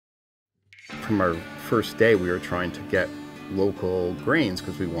From our first day, we were trying to get local grains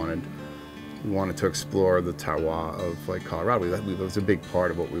because we wanted to explore the terroir of like Colorado. It was a big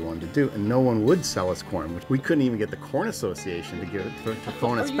part of what we wanted to do, and no one would sell us corn. We couldn't even get the Corn Association to give it to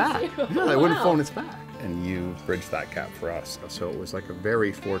phone us back. No, they wouldn't phone us back. And you bridged that gap for us. So it was like a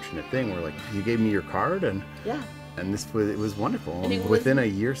very fortunate thing where like you gave me your card and yeah. And it was wonderful. And within a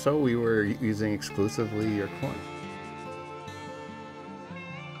year or so, we were using exclusively your corn.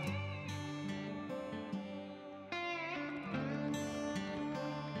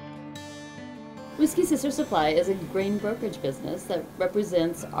 Whiskey Sister Supply is a grain brokerage business that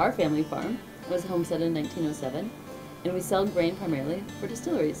represents our family farm. It was homesteaded in 1907, and we sell grain primarily for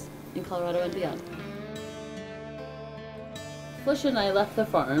distilleries in Colorado and beyond. Felicia and I left the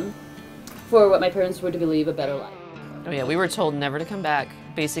farm for what my parents were to believe a better life. Oh yeah, we were told never to come back.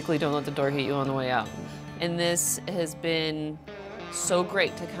 Basically, don't let the door hit you on the way out. And this has been so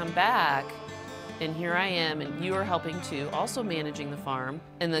great to come back, and here I am, and you are helping too, also managing the farm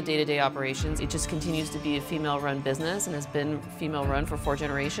and the day-to-day operations. It just continues to be a female-run business and has been female-run for 4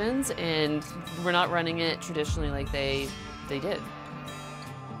 generations, and we're not running it traditionally like they did.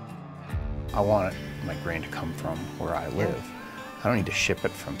 I want my grain to come from where I live. Yeah. I don't need to ship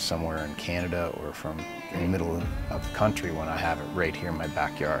it from somewhere in Canada or from in the middle of the country when I have it right here in my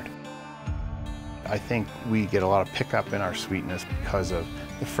backyard. I think we get a lot of pickup in our sweetness because of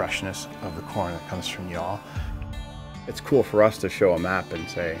the freshness of the corn that comes from y'all. It's cool for us to show a map and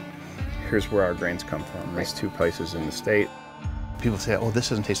say, here's where our grains come from, these 2 places in the state. People say, oh, this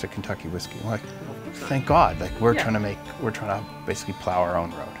doesn't taste like Kentucky whiskey. I'm like, thank God, like we're trying to basically plow our own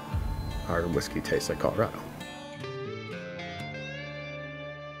road. Our whiskey tastes like Colorado.